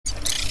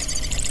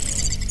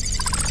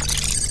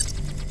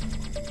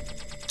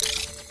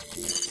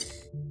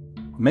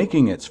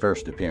Making its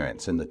first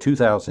appearance in the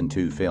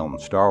 2002 film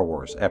Star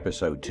Wars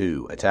Episode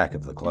II: Attack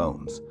of the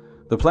Clones,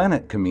 the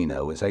planet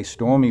Kamino is a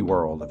stormy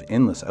world of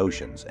endless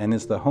oceans and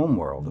is the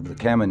homeworld of the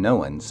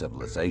Kaminoan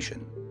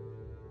civilization.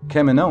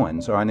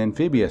 Kaminoans are an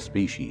amphibious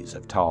species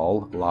of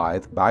tall,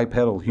 lithe,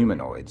 bipedal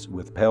humanoids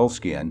with pale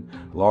skin,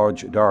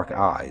 large dark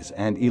eyes,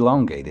 and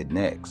elongated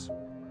necks.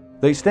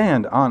 They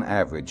stand on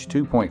average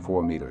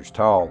 2.4 meters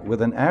tall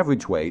with an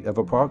average weight of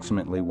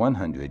approximately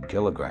 100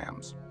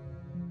 kilograms.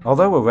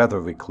 Although a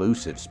rather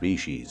reclusive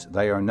species,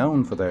 they are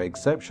known for their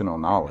exceptional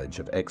knowledge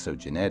of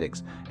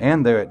exogenetics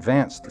and their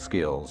advanced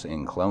skills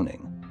in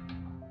cloning.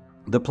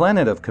 The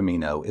planet of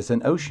Kamino is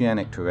an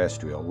oceanic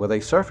terrestrial with a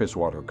surface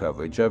water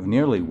coverage of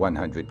nearly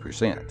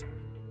 100%.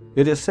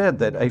 It is said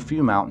that a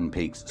few mountain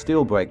peaks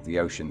still break the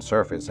ocean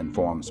surface and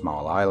form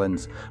small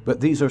islands, but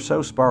these are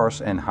so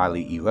sparse and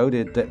highly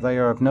eroded that they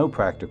are of no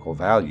practical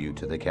value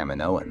to the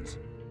Kaminoans.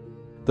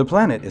 The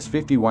planet is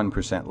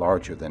 51%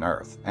 larger than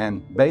Earth,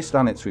 and based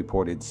on its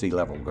reported sea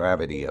level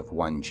gravity of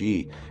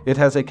 1g, it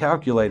has a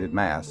calculated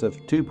mass of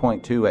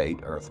 2.28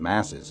 Earth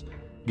masses,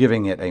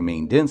 giving it a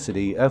mean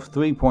density of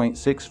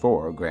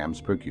 3.64 grams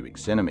per cubic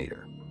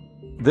centimeter.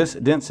 This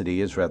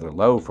density is rather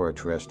low for a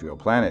terrestrial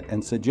planet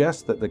and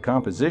suggests that the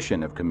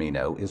composition of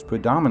Kamino is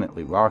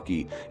predominantly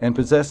rocky and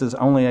possesses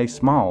only a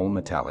small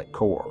metallic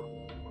core.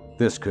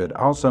 This could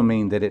also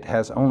mean that it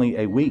has only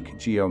a weak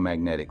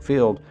geomagnetic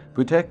field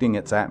protecting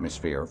its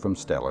atmosphere from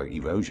stellar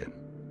erosion.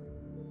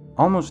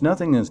 Almost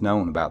nothing is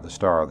known about the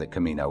star that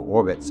Kamino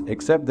orbits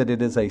except that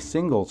it is a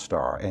single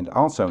star and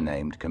also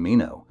named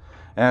Kamino,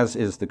 as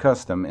is the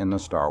custom in the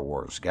Star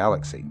Wars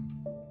galaxy.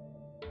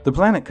 The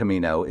planet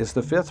Kamino is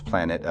the fifth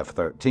planet of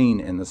 13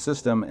 in the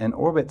system and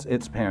orbits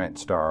its parent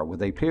star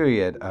with a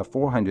period of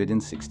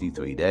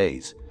 463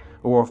 days,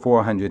 or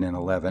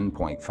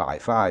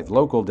 411.55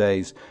 local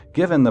days,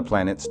 given the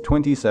planet's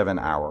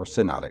 27-hour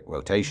synodic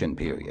rotation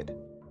period.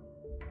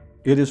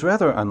 It is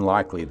rather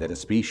unlikely that a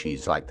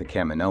species like the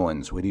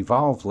Kaminoans would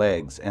evolve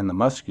legs and the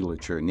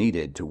musculature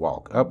needed to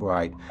walk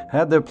upright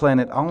had their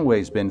planet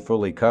always been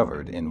fully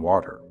covered in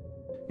water.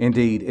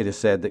 Indeed, it is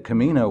said that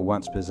Kamino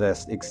once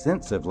possessed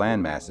extensive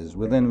landmasses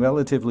within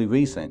relatively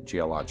recent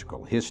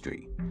geological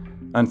history.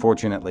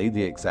 Unfortunately,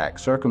 the exact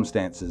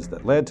circumstances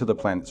that led to the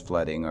planet's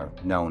flooding are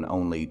known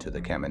only to the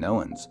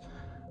Kaminoans.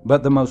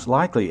 But the most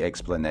likely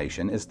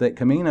explanation is that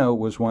Kamino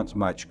was once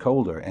much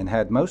colder and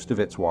had most of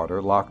its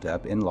water locked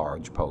up in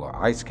large polar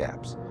ice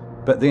caps.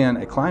 But then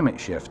a climate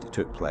shift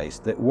took place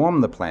that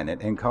warmed the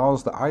planet and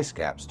caused the ice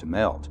caps to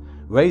melt,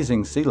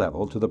 raising sea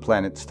level to the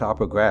planet's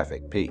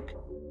topographic peak.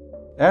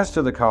 As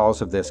to the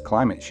cause of this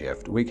climate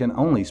shift, we can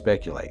only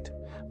speculate.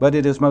 But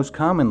it is most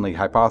commonly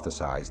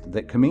hypothesized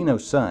that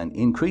Kamino's sun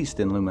increased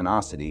in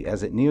luminosity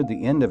as it neared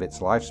the end of its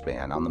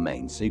lifespan on the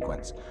main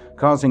sequence,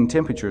 causing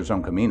temperatures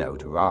on Kamino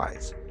to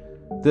rise.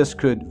 This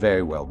could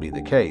very well be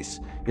the case.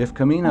 If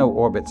Kamino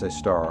orbits a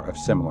star of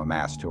similar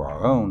mass to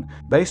our own,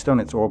 based on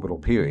its orbital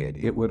period,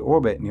 it would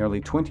orbit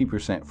nearly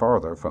 20%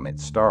 farther from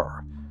its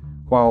star.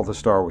 While the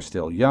star was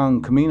still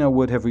young, Kamino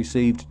would have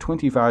received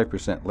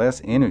 25%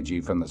 less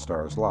energy from the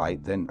star's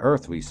light than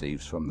Earth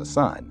receives from the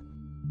sun.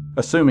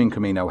 Assuming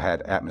Kamino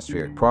had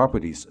atmospheric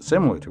properties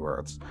similar to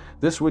Earth's,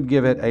 this would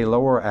give it a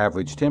lower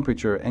average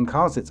temperature and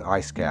cause its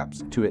ice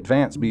caps to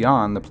advance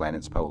beyond the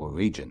planet's polar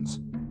regions.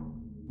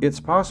 It's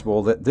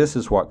possible that this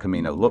is what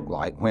Kamino looked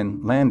like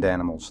when land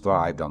animals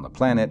thrived on the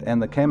planet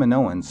and the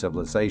Kaminoan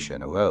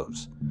civilization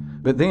arose.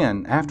 But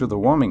then, after the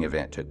warming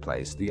event took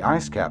place, the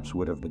ice caps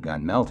would have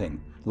begun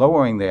melting,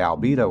 lowering the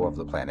albedo of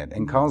the planet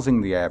and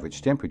causing the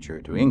average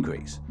temperature to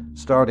increase,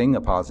 starting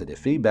a positive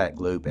feedback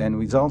loop and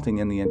resulting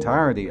in the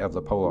entirety of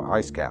the polar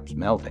ice caps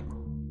melting.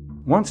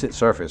 Once its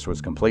surface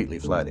was completely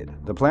flooded,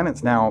 the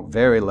planet's now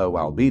very low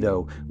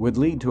albedo would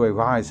lead to a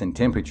rise in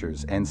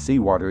temperatures and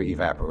seawater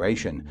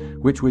evaporation,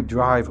 which would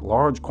drive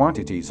large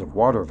quantities of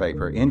water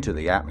vapor into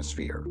the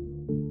atmosphere.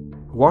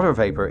 Water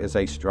vapor is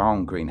a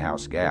strong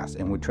greenhouse gas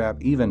and would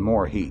trap even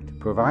more heat,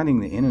 providing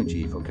the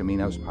energy for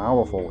Kamino's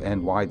powerful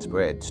and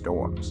widespread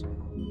storms.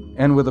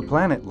 And with the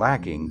planet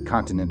lacking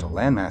continental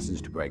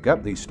landmasses to break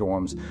up these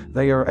storms,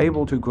 they are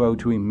able to grow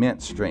to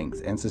immense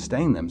strength and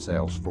sustain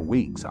themselves for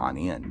weeks on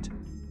end.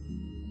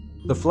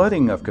 The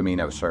flooding of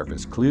Kamino's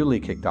surface clearly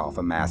kicked off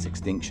a mass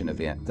extinction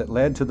event that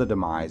led to the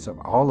demise of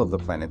all of the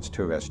planet's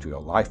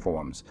terrestrial life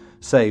forms,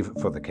 save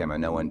for the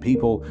Kaminoan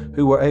people,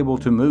 who were able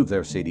to move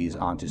their cities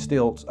onto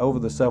stilts over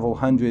the several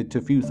hundred to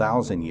few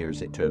thousand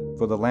years it took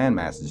for the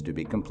landmasses to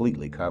be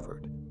completely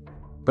covered.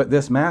 But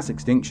this mass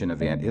extinction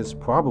event is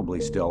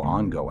probably still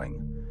ongoing.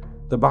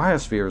 The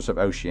biospheres of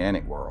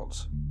oceanic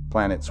worlds,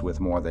 planets with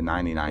more than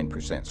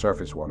 99%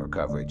 surface water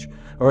coverage,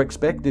 are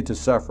expected to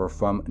suffer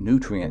from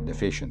nutrient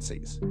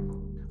deficiencies.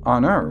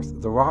 On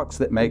Earth, the rocks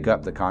that make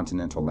up the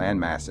continental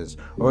landmasses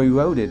are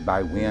eroded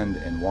by wind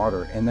and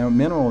water, and their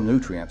mineral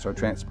nutrients are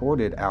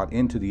transported out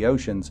into the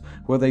oceans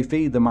where they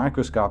feed the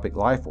microscopic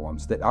life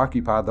forms that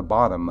occupy the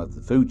bottom of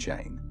the food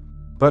chain.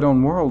 But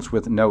on worlds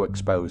with no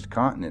exposed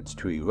continents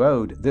to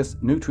erode, this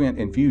nutrient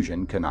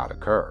infusion cannot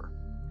occur.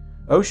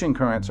 Ocean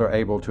currents are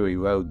able to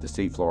erode the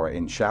seafloor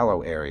in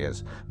shallow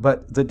areas,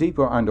 but the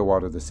deeper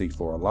underwater the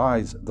seafloor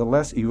lies, the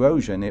less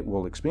erosion it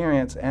will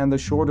experience and the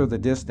shorter the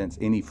distance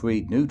any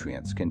freed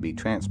nutrients can be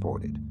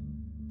transported.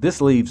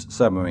 This leaves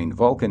submarine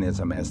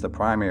volcanism as the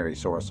primary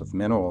source of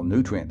mineral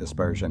nutrient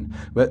dispersion,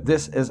 but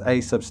this is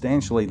a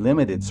substantially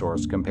limited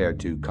source compared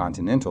to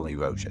continental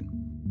erosion.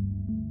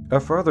 A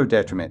further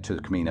detriment to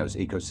Kamino's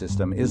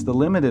ecosystem is the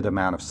limited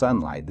amount of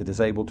sunlight that is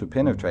able to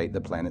penetrate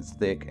the planet's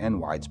thick and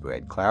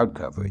widespread cloud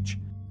coverage.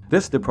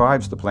 This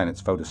deprives the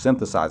planet's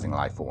photosynthesizing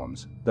life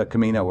forms, the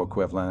Kamino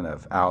equivalent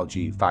of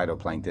algae,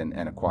 phytoplankton,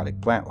 and aquatic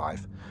plant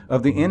life,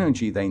 of the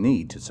energy they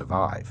need to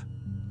survive.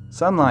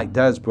 Sunlight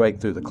does break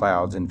through the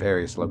clouds in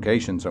various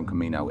locations on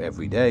Kamino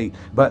every day,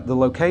 but the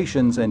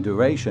locations and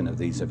duration of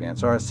these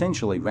events are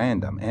essentially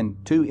random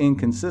and too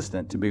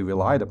inconsistent to be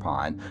relied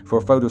upon for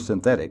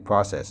photosynthetic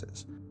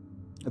processes.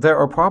 There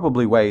are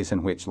probably ways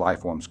in which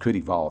life forms could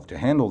evolve to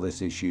handle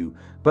this issue,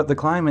 but the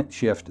climate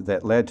shift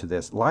that led to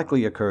this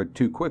likely occurred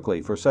too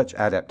quickly for such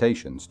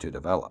adaptations to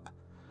develop.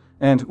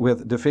 And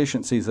with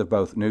deficiencies of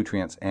both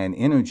nutrients and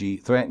energy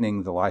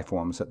threatening the life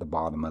forms at the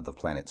bottom of the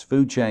planet's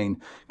food chain,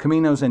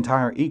 Kamino's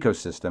entire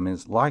ecosystem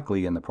is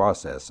likely in the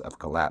process of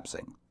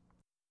collapsing.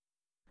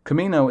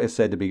 Kamino is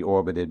said to be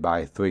orbited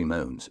by 3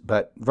 moons,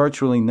 but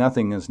virtually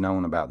nothing is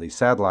known about these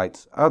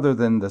satellites other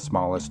than the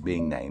smallest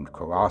being named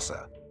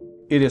Carassa.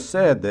 It is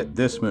said that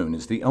this moon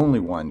is the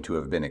only one to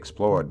have been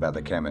explored by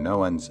the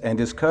Kaminoans and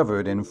is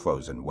covered in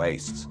frozen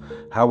wastes.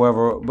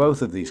 However,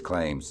 both of these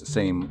claims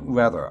seem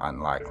rather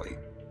unlikely.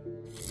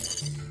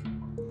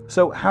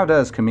 So how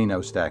does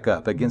Kamino stack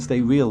up against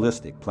a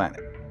realistic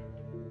planet?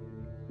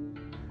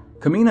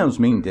 Kamino's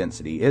mean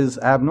density is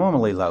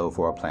abnormally low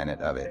for a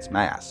planet of its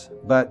mass,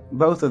 but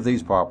both of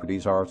these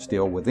properties are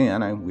still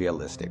within a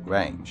realistic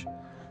range.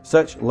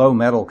 Such low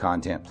metal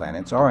content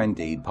planets are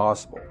indeed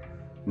possible.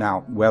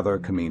 Now, whether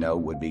Kamino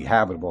would be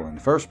habitable in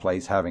the first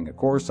place having a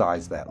core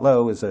size that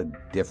low is a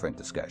different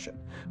discussion.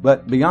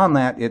 But beyond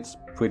that, it's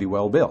pretty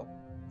well built.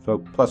 So,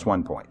 plus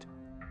 1 point.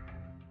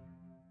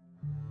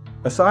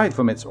 Aside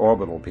from its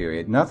orbital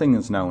period, nothing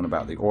is known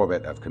about the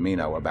orbit of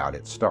Kamino about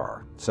its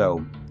star.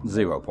 So,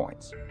 0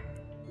 points.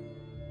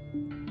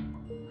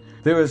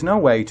 There is no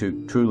way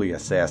to truly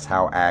assess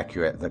how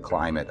accurate the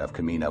climate of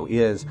Kamino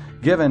is,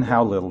 given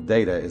how little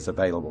data is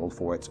available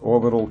for its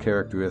orbital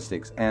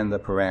characteristics and the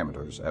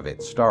parameters of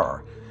its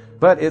star.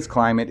 But its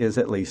climate is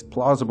at least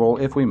plausible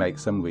if we make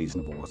some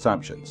reasonable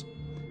assumptions.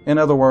 In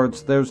other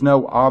words, there's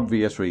no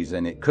obvious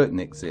reason it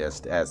couldn't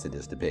exist as it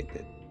is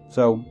depicted.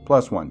 So,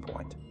 plus 1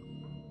 point.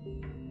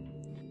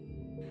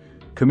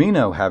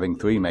 Kamino having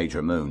 3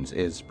 major moons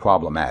is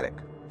problematic.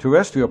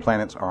 Terrestrial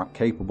planets aren't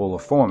capable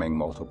of forming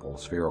multiple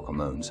spherical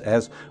moons,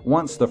 as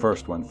once the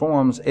first one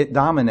forms, it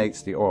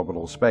dominates the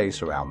orbital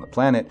space around the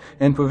planet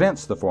and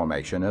prevents the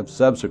formation of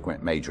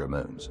subsequent major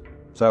moons.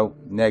 So,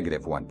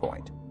 negative 1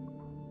 point.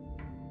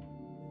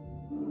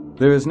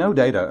 There is no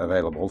data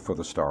available for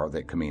the star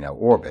that Kamino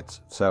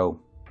orbits,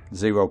 so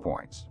 0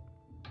 points.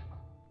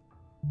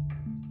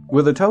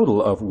 With a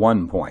total of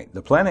 1 point,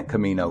 the planet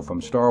Kamino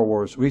from Star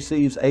Wars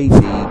receives a D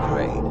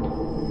grade.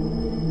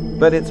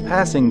 But its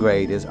passing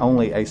grade is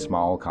only a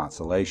small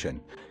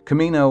consolation.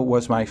 Kamino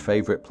was my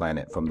favorite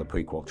planet from the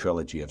prequel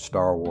trilogy of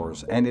Star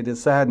Wars, and it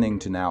is saddening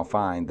to now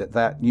find that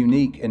that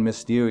unique and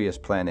mysterious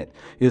planet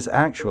is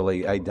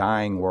actually a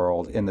dying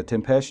world in the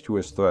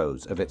tempestuous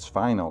throes of its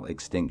final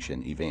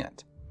extinction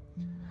event.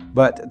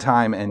 But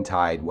time and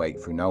tide wait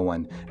for no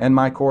one, and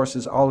my course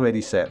is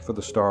already set for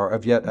the star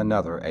of yet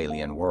another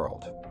alien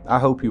world. I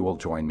hope you will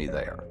join me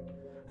there.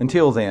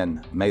 Until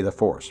then, may the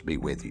Force be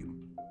with you.